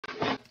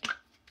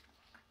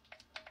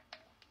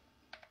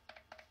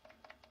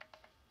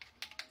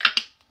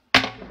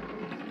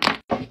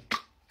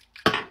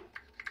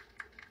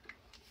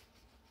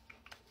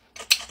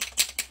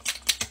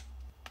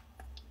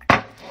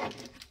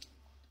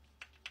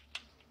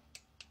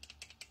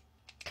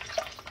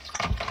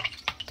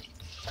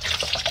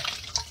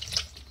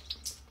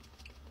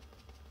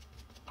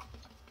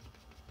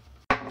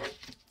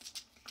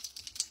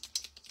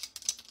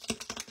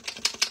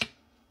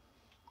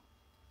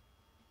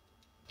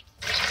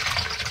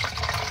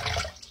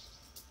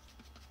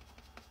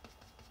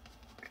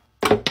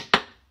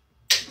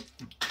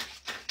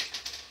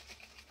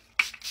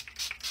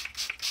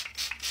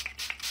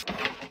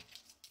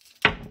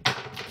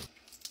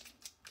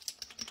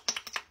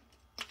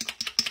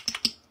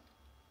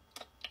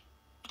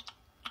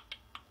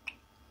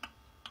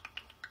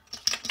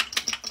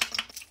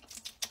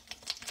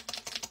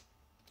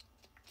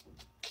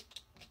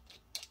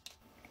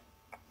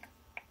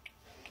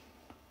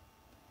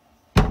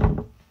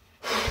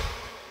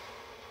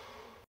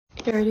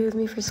Get ready with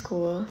me for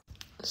school.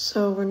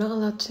 So we're not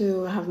allowed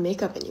to have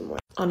makeup anymore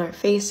on our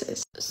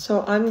faces.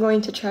 So I'm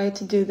going to try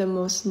to do the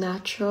most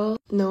natural,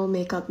 no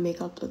makeup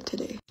look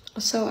today.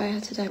 So I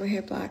had to dye my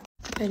hair black.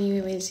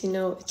 Anyways, you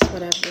know, it's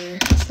whatever.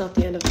 It's not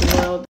the end of the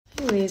world.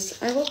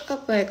 Anyways, I woke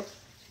up like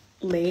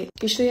late.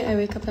 Usually I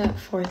wake up at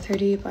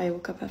 4:30, but I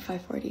woke up at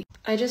 5:40.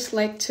 I just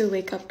like to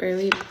wake up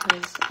early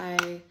because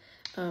I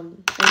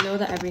know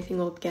that everything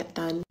will get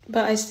done.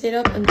 But I stayed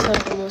up until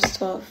almost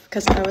 12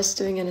 because I was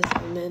doing an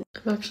assignment.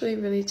 I'm actually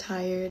really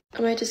tired.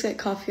 I might just get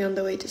coffee on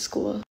the way to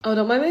school. Oh,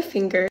 don't mind my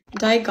finger.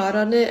 Dye got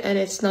on it and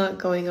it's not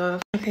going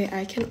off. Okay,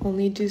 I can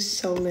only do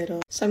so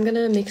little. So I'm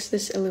gonna mix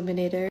this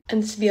illuminator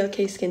and this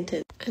BLK skin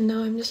tint. And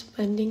now I'm just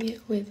blending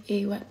it with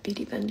a wet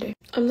beauty blender.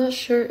 I'm not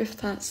sure if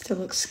that still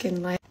looks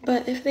skin-like.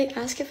 But if they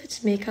ask if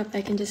it's makeup,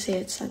 I can just say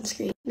it's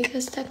sunscreen.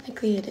 Because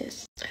technically it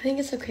is. I think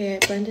it's okay. I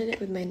blended it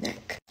with my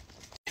neck.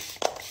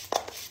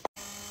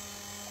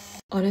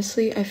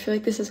 Honestly, I feel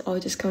like this is all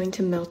just going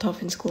to melt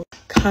off in school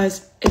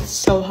because it's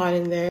so hot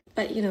in there.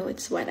 But you know,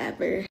 it's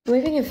whatever. I'm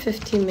leaving in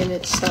 15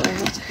 minutes, so I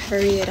have to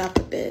hurry it up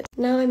a bit.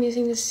 Now I'm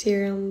using the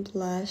serum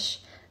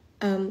blush.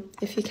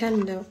 If you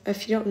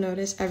don't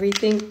notice,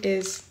 everything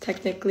is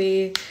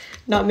technically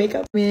not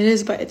makeup. I mean, it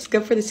is, but it's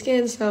good for the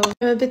skin, so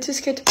I'm a bit too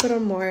scared to put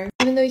on more.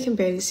 Even though you can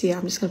barely see it,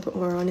 I'm just gonna put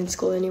more on in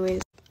school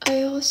anyways.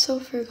 I also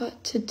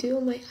forgot to do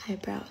my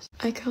eyebrows.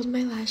 I curled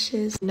my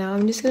lashes. Now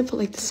I'm just gonna put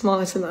like the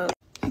smallest amount.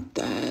 Like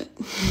that.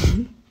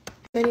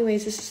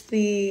 Anyways, this is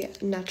the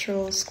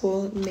natural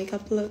school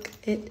makeup look.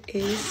 It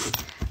is.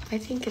 I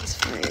think it's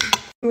fine.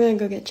 I'm gonna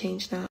go get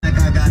changed now. Like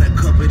I got a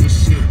cup of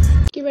this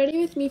shit. Get ready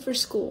with me for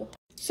school.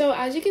 So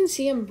as you can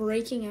see, I'm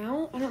breaking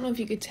out. I don't know if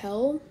you could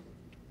tell,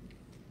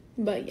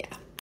 but yeah.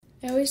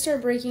 I always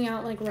start breaking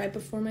out like right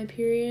before my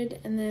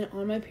period, and then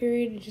on my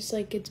period it just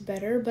like gets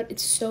better, but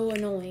it's so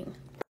annoying.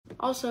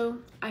 Also,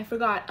 I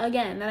forgot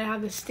again that I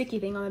have this sticky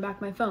thing on the back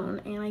of my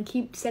phone, and I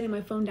keep setting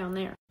my phone down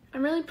there.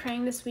 I'm really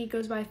praying this week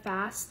goes by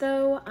fast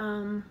though,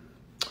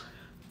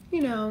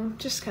 you know,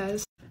 just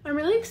cause. I'm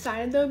really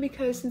excited though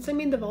because since I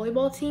made the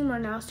volleyball team, we're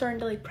now starting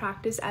to like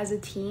practice as a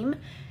team,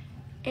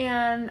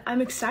 and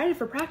I'm excited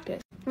for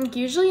practice. Like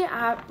usually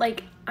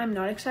I'm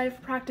not excited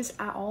for practice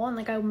at all, and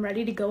like I'm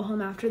ready to go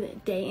home after the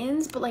day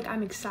ends, but like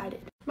I'm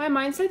excited. My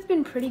mindset's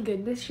been pretty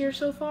good this year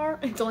so far.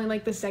 It's only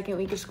like the second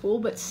week of school,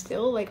 but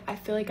still like I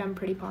feel like I'm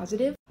pretty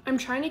positive. I'm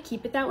trying to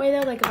keep it that way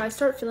though. Like if I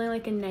start feeling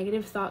like a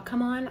negative thought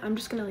come on, I'm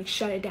just gonna like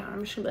shut it down.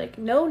 I'm just gonna be like,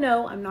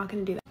 no, I'm not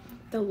gonna do that.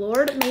 The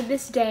Lord made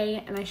this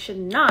day and I should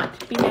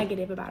not be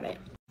negative about it,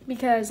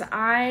 because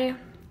I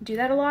do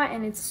that a lot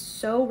and it's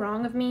so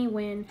wrong of me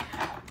when,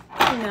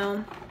 you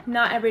know,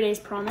 not every day's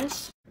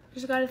promised.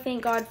 Just gotta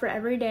thank God for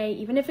every day,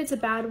 even if it's a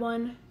bad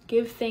one.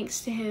 Give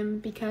thanks to him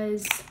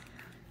because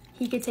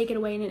he could take it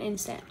away in an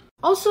instant.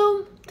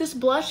 Also, this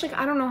blush, like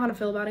I don't know how to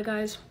feel about it,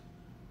 guys.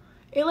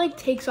 It like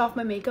takes off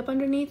my makeup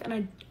underneath,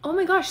 and oh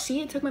my gosh, see,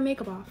 it took my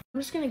makeup off.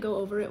 I'm just gonna go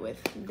over it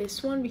with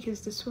this one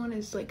because this one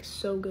is like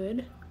so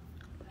good.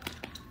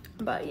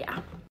 But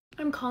yeah,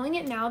 I'm calling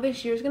it now.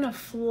 This year's gonna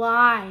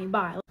fly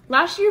by.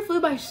 Last year flew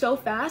by so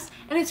fast,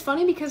 and it's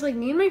funny because like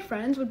me and my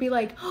friends would be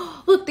like,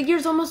 oh, look, the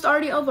year's almost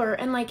already over,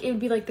 and like it would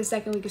be like the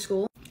second week of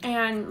school,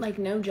 and like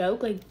no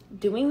joke, like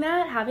doing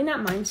that, having that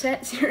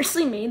mindset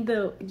seriously made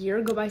the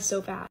year go by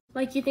so fast.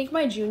 Like you think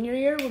my junior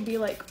year would be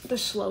like the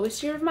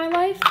slowest year of my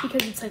life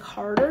because it's like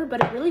harder,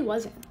 but it really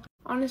wasn't.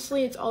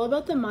 Honestly, it's all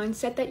about the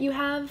mindset that you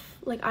have.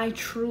 Like I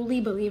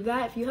truly believe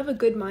that if you have a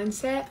good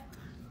mindset,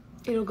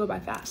 it'll go by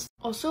fast.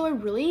 Also, I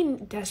really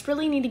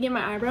desperately need to get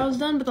my eyebrows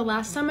done, but the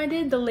last time I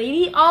did, the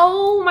lady,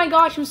 oh my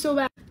gosh, it was so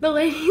bad. The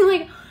lady,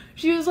 like,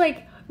 she was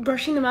like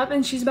brushing them up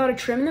and she's about to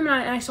trim them,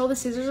 and I saw the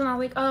scissors and I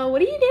was like,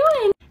 what are you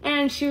doing?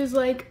 And she was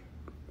like,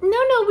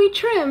 no, we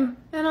trim.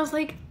 And I was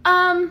like,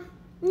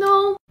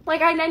 no.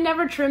 Like, I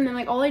never trim them.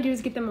 Like, all I do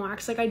is get them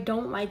waxed. Like, I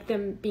don't like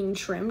them being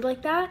trimmed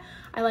like that.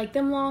 I like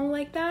them long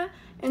like that.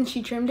 And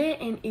she trimmed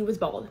it and it was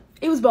bald.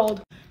 It was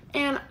bald.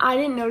 And I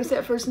didn't notice it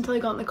at first until I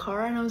got in the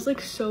car, and I was like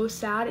so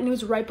sad, and it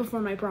was right before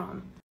my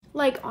prom.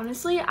 Like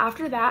honestly,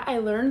 after that I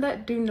learned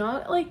that do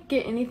not like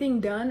get anything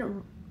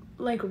done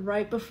like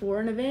right before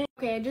an event.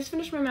 Okay, I just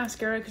finished my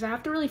mascara because I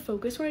have to really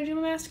focus when I do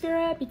my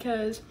mascara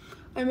because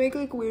I make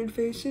like weird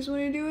faces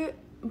when I do it.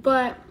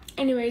 But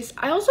anyways,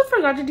 I also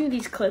forgot to do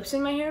these clips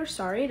in my hair.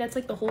 Sorry, that's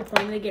like the whole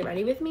point to get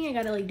ready with me. I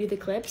gotta like do the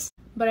clips,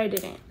 but I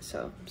didn't,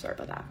 so sorry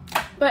about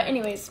that. But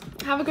anyways,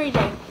 have a great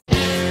day.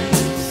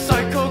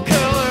 Psycho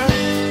killer.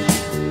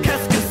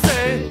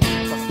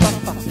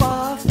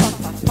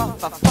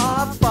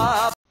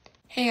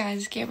 Hey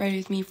guys, get ready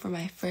with me for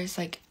my first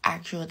like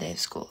actual day of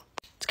school.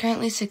 It's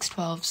currently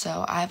 6:12,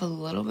 so I have a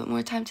little bit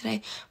more time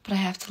today, but I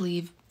have to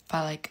leave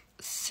by like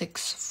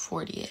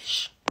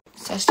 6:40ish.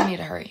 So I still need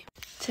to hurry.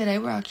 Today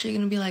we're actually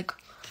gonna be like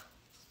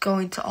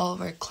going to all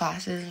of our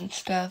classes and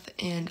stuff,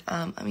 and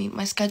I mean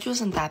my schedule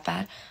isn't that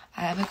bad.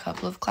 I have a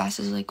couple of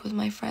classes like with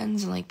my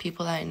friends and like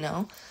people that I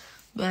know,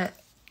 but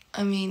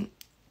I mean,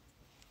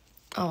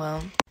 oh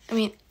well. I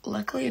mean,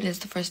 luckily it is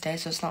the first day,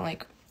 so it's not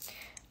like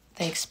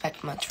they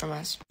expect much from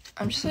us.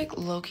 I'm just like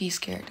low-key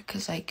scared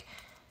because like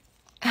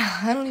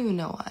I don't even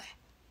know why.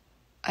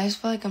 I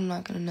just feel like I'm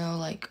not gonna know,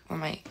 like, where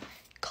my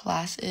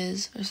class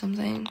is or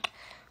something.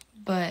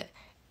 But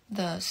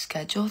the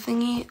schedule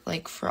thingy,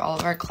 like, for all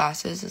of our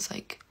classes is,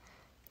 like,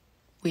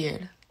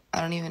 weird.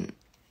 I don't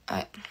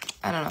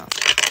know.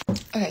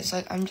 Okay, so,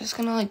 like, I'm just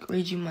gonna, like,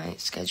 read you my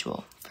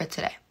schedule for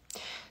today.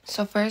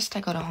 So first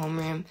I go to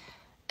homeroom,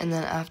 and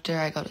then after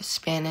I go to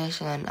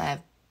Spanish, and then I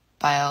have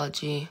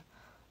biology,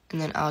 and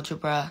then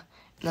algebra,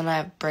 and then I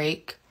have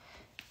break,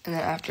 and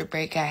then after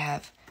break I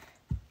have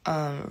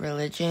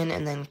religion,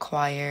 and then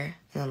choir,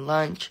 and then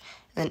lunch,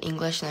 and then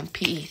English, and then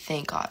PE.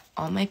 Thank God.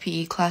 All my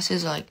PE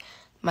classes are, like,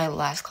 my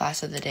last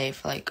class of the day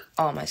for, like,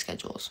 all my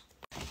schedules.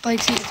 But,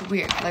 like, see, it's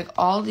weird. Like,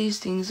 all these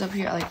things up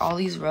here, like, all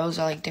these rows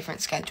are, like,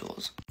 different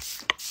schedules.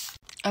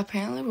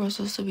 Apparently, we're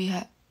supposed to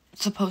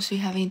be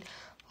having,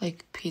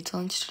 like, pizza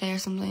lunch today or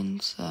something,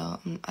 so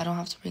I don't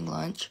have to bring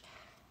lunch.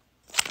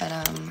 But,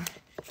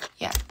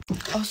 yeah.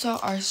 Also,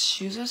 our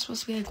shoes are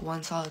supposed to be, like,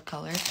 one solid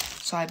color,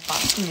 so I bought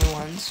some new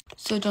ones.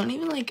 So don't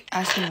even, like,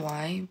 ask me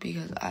why,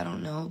 because I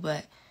don't know,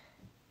 but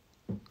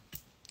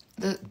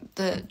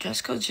the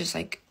dress code's just,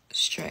 like,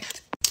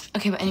 strict.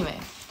 Okay, but anyway,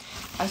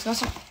 I just got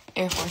some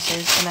Air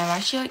Forces, and I've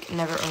actually, like,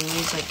 never owned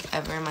these, like,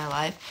 ever in my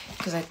life,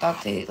 because I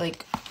thought they,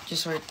 like,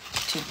 just were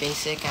too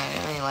basic, and I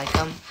didn't really like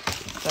them.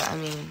 But, I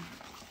mean,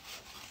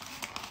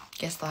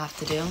 guess they'll have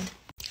to do.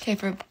 Okay,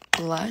 for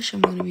blush,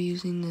 I'm going to be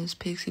using this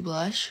Pixie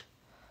blush.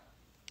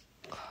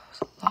 Oh,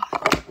 that's a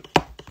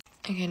lot.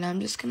 Okay, now I'm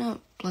just going to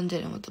blend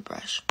it in with the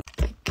brush.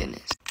 My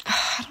goodness.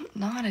 I don't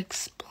know how to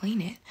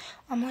explain it.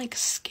 I'm, like,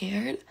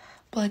 scared,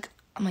 but, like,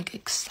 I'm, like,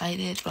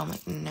 excited, but I'm,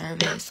 like,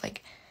 nervous.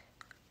 Like,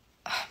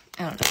 I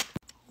don't know.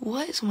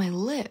 What is my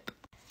lip?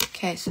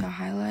 Okay, so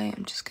highlight,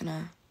 I'm just going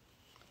to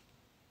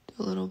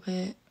do a little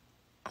bit.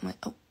 I'm like,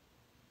 oh.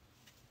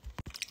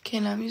 Okay,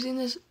 now I'm using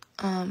this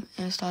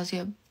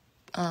Anastasia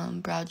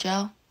brow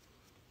gel.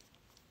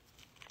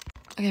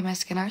 Okay, my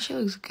skin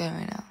actually looks good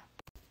right now.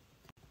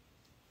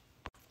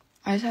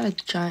 I just had a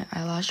giant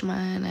eyelash in my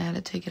eye and I had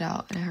to take it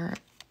out and it hurt.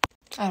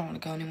 I don't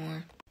want to go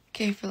anymore.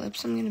 Okay, for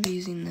lips, I'm going to be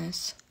using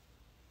this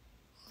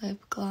lip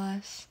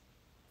gloss.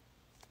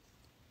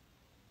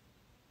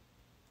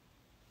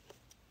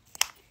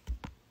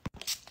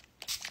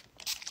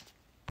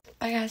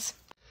 Bye, guys.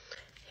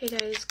 Hey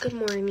guys, good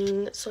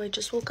morning. So I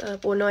just woke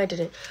up. Well, no, I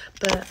didn't.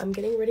 But I'm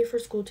getting ready for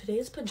school. Today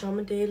is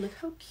pajama day. Look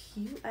how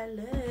cute I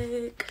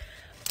look.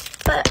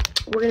 But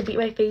we're going to beat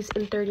my face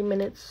in 30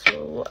 minutes.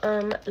 So,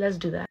 let's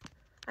do that.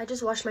 I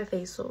just washed my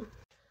face, so.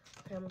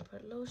 Okay, I'm going to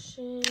put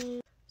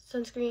lotion,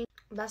 sunscreen,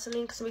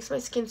 Vaseline, because it makes my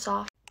skin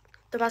soft.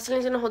 The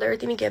Vaseline's going to hold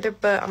everything together,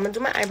 but I'm going to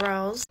do my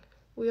eyebrows.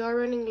 We are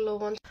running low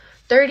on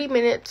 30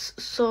 minutes,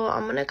 so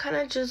I'm going to kind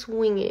of just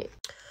wing it.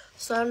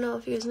 So I don't know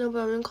if you guys know, but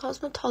I'm in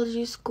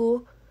cosmetology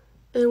school.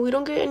 And we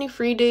don't get any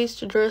free days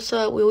to dress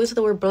up. We always have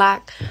to wear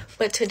black.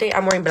 But today,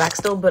 I'm wearing black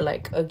still, but,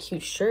 like, a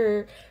cute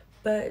shirt.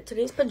 But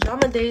today's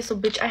pajama day, so,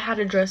 bitch, I had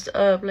to dress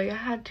up. Like, I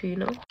had to, you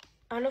know?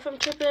 I don't know if I'm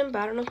tripping,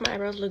 but I don't know if my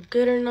eyebrows look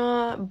good or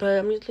not. But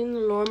I'm using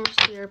the Laura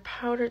Mercier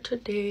powder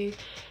today.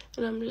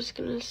 And I'm just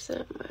gonna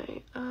set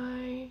my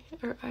eye,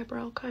 or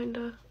eyebrow,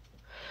 kinda.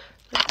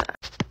 Like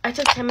that. I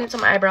took 10 minutes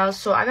on my eyebrows,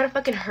 so I gotta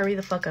fucking hurry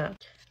the fuck up.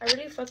 I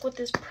really fuck with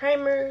this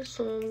primer,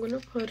 so I'm gonna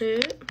put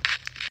it.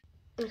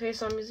 Okay,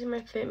 so I'm using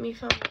my Fit Me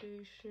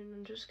foundation.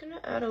 I'm just gonna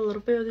add a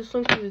little bit of this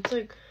one because it's,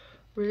 like,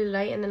 really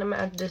light. And then I'm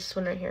gonna add this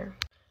one right here.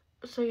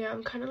 So, yeah,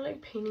 I'm kind of,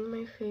 like, painting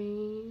my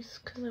face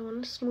because I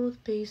want a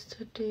smooth base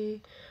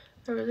today.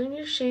 I really need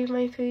to shave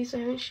my face. I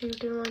haven't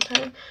shaved in a long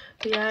time.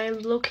 But, yeah, I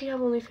low-key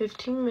have only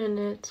 15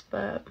 minutes,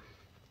 but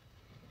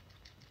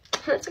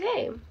that's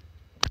okay.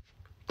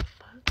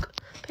 Fuck.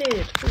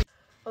 Page.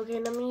 Okay,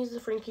 and I'm gonna use the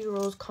Frankie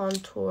Rose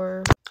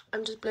contour.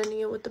 I'm just blending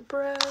it with the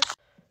brush.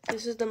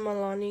 This is the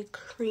Milani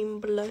cream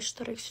blush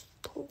that I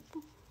stole.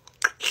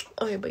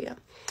 Okay, but yeah,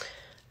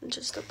 I'm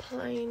just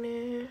applying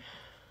it.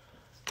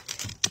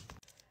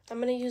 I'm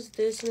gonna use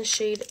this in the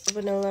shade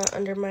Vanilla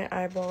under my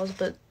eyeballs,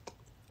 but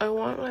I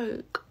want,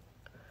 like,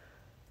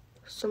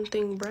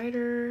 something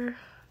brighter.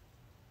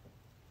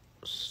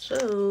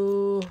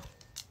 So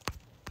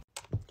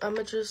I'm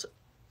gonna just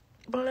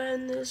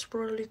blend this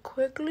really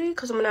quickly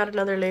because I'm gonna add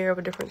another layer of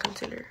a different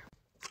concealer.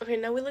 Okay,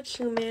 now we look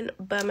human,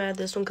 but I'm gonna add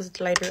this one because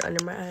it's lighter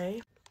under my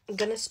eye. I'm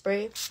gonna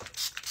spray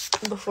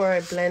before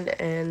I blend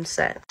and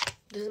set.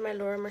 This is my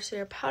Laura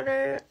Mercier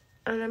powder,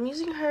 and I'm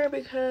using her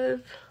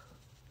because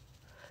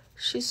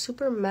she's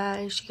super matte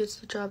and she gets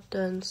the job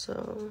done.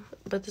 So,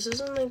 but this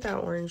isn't like that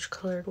orange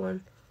colored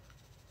one.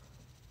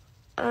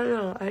 I don't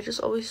know, I just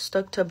always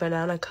stuck to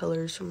banana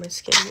colors for my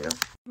skin, you know.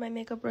 My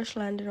makeup brush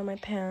landed on my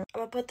pan.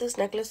 I'm gonna put this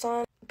necklace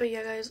on. But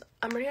yeah, guys,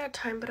 I'm running out of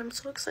time, but I'm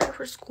so excited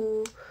for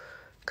school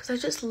because I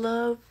just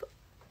love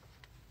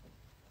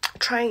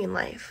trying in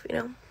life, you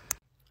know.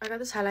 I got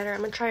this highlighter.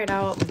 I'm gonna try it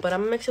out, but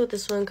I'm gonna mix it with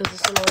this one because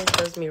this one always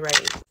does me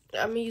right.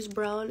 I'm gonna use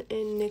brown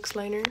in NYX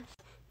liner.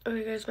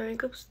 Okay, guys, my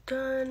makeup's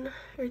done.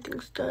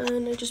 Everything's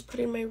done. I just put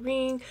in my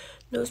ring,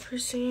 nose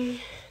piercing,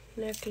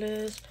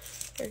 necklace,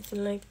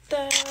 everything like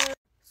that.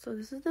 So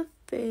this is the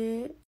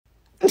fit.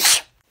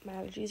 My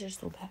allergies are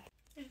so bad.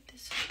 And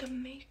this is the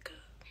makeup.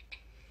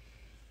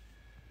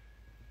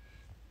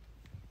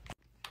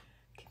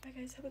 Okay, bye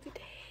guys, have a good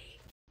day.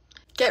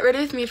 Get ready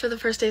with me for the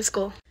first day of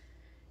school.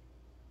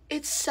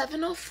 It's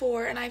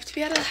 7:04 and I have to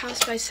be out of the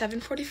house by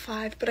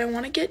 7:45, but I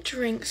want to get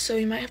drinks, so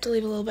we might have to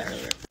leave a little bit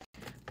earlier,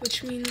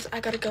 which means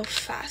I gotta go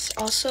fast.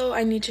 Also,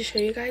 I need to show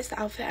you guys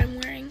the outfit I'm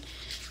wearing.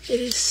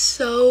 It is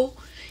so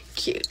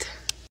cute.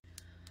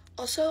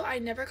 Also, I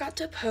never got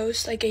to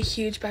post like a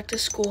huge back to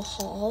school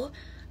haul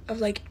of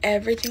like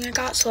everything I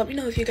got, so let me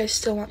know if you guys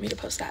still want me to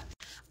post that.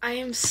 I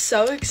am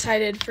so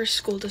excited for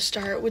school to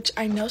start, which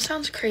I know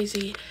sounds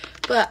crazy,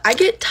 but I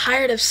get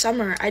tired of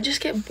summer. I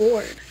just get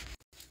bored.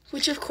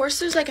 Which of course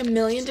there's like a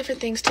million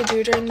different things to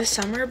do during the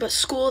summer, but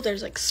school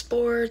there's like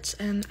sports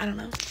and I don't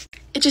know.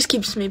 It just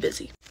keeps me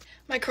busy.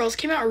 My curls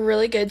came out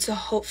really good, so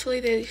hopefully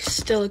they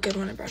still look good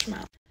when I brush them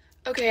out.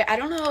 Okay, I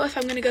don't know if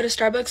I'm gonna go to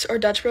Starbucks or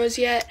Dutch Bros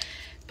yet,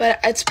 but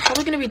it's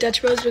probably gonna be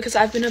Dutch Bros because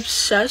I've been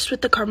obsessed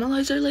with the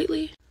caramelizer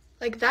lately.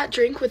 Like that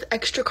drink with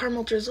extra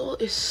caramel drizzle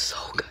is so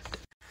good.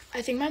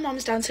 I think my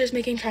mom's downstairs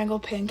making triangle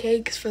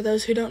pancakes. For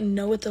those who don't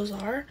know what those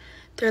are,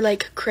 they're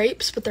like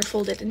crepes, but they're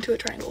folded into a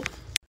triangle.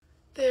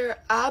 They're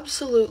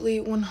absolutely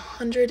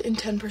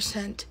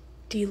 110%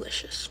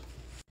 delicious.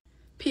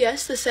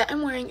 P.S. The set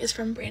I'm wearing is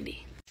from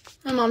Brandy.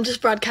 My mom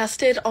just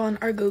broadcasted on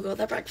our Google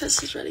that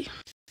breakfast is ready.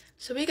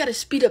 So we gotta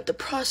speed up the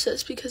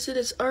process because it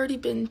has already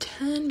been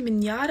 10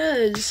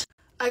 manadas.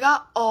 I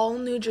got all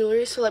new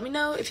jewelry, so let me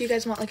know if you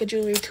guys want like a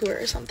jewelry tour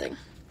or something.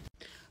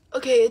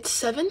 Okay, it's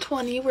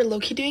 7:20. We're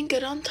low-key doing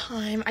good on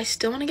time. I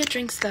still want to get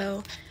drinks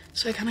though,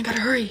 so I kind of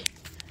gotta hurry.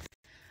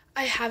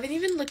 I haven't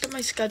even looked at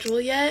my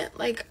schedule yet.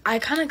 Like, I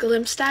kind of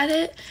glimpsed at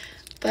it,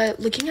 but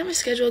looking at my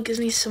schedule gives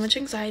me so much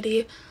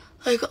anxiety.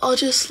 Like, I'll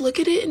just look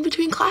at it in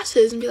between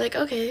classes and be like,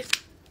 okay,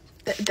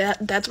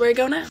 that's where I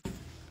go now.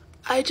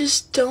 I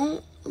just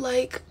don't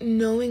like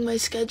knowing my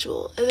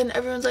schedule. And then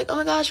everyone's like, oh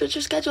my gosh, what's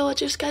your schedule?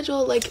 What's your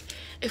schedule? Like,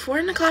 if we're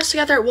in a class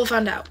together, we'll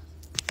find out.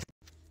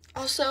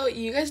 Also,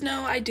 you guys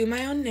know I do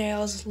my own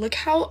nails. Look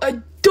how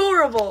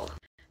adorable.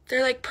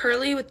 They're like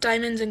pearly with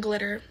diamonds and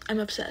glitter. I'm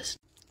obsessed.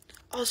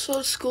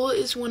 Also, school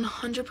is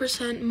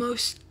 100%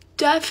 most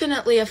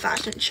definitely a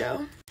fashion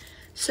show.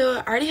 So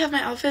I already have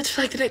my outfits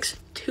for like the next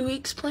 2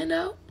 weeks planned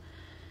out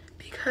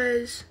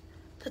because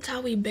that's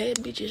how we bad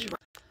bitches rock.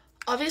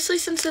 Obviously,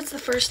 since it's the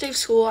first day of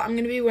school, I'm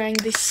going to be wearing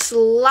the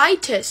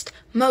slightest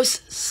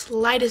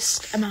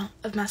amount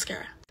of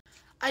mascara.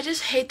 I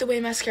just hate the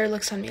way mascara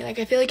looks on me. Like,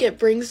 I feel like it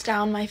brings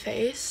down my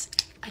face.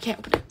 I can't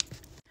open it.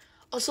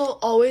 Also,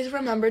 always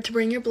remember to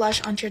bring your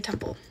blush onto your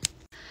temple.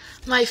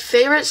 My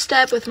favorite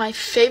step with my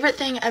favorite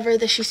thing ever,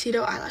 the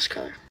Shiseido eyelash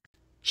curler.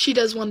 She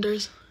does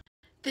wonders.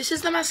 This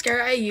is the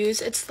mascara I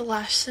use. It's the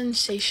Lash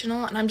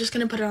Sensational, and I'm just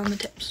going to put it on the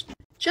tips.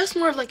 Just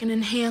more of like an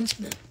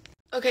enhancement.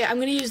 Okay, I'm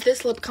going to use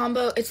this lip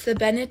combo. It's the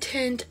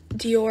Benetint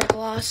Dior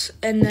Gloss,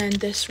 and then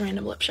this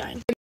random lip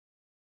shine.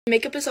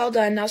 Makeup is all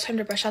done. Now it's time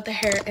to brush out the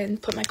hair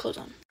and put my clothes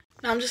on.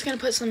 Now I'm just going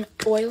to put some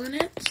oil in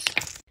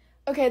it.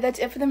 Okay, that's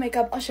it for the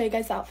makeup. I'll show you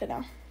guys the outfit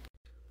now.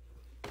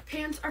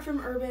 Pants are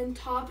from Urban,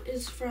 top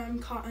is from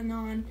Cotton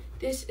On,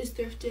 this is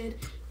thrifted,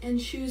 and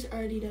shoes are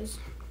Adidas.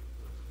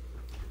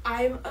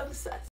 I'm obsessed.